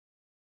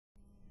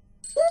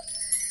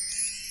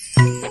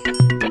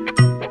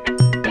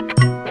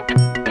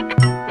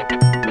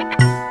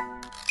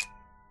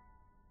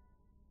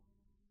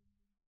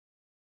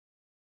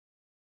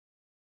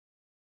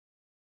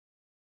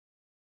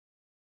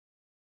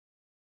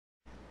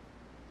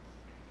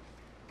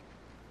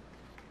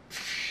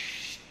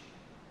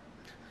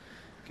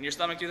Can your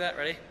stomach do that?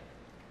 Ready?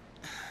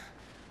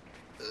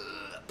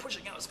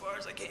 Pushing out as far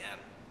as I can.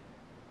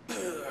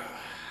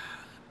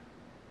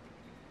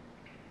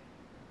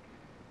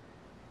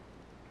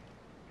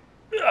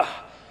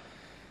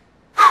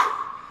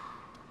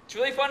 It's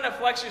really fun to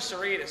flex your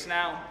serratus.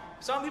 Now,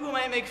 some people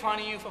might make fun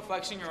of you for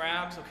flexing your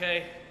abs,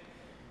 okay?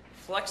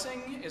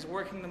 Flexing is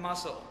working the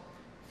muscle.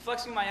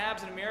 Flexing my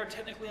abs in a mirror,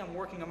 technically I'm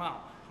working them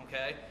out,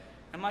 okay?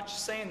 I'm not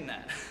just saying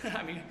that.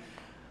 I mean,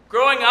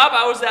 growing up,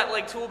 I was that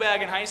like tool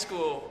bag in high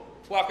school,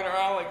 walking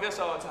around like this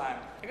all the time.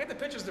 I got the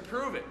pictures to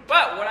prove it.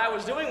 But what I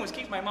was doing was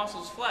keep my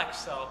muscles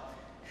flexed, so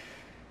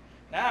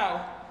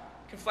now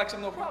I can flex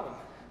them no problem.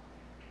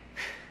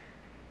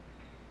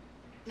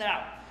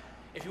 Now,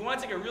 if you want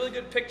to take a really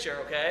good picture,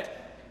 okay,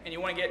 and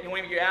you want to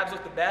make your abs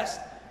look the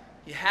best,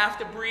 you have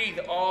to breathe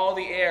all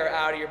the air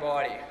out of your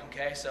body,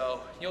 okay?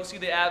 So you'll see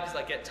the abs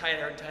like get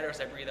tighter and tighter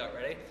as I breathe out.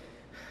 Ready?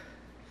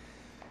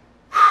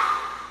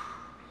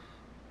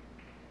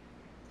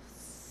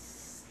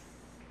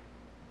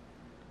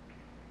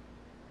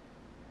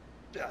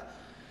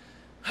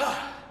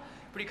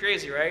 Pretty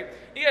crazy, right?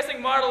 You guys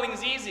think modeling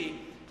is easy.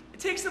 It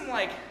takes them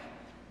like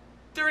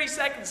 30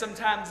 seconds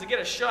sometimes to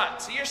get a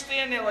shot. So you're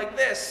standing there like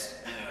this,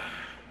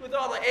 with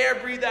all the air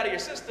breathed out of your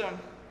system,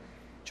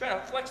 trying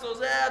to flex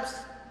those abs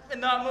and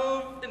not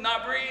move and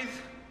not breathe.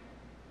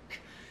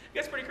 It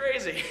gets pretty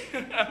crazy.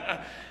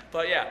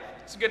 But yeah,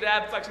 it's good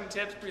ab flexing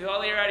tips. Breathe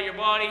all the air out of your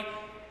body.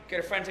 Get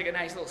a friend, take a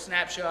nice little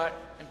snapshot,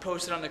 and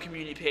post it on the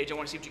community page. I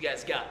want to see what you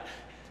guys got.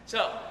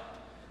 So,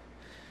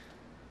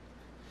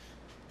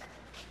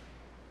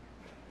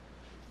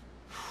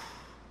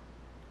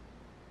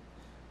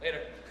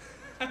 later.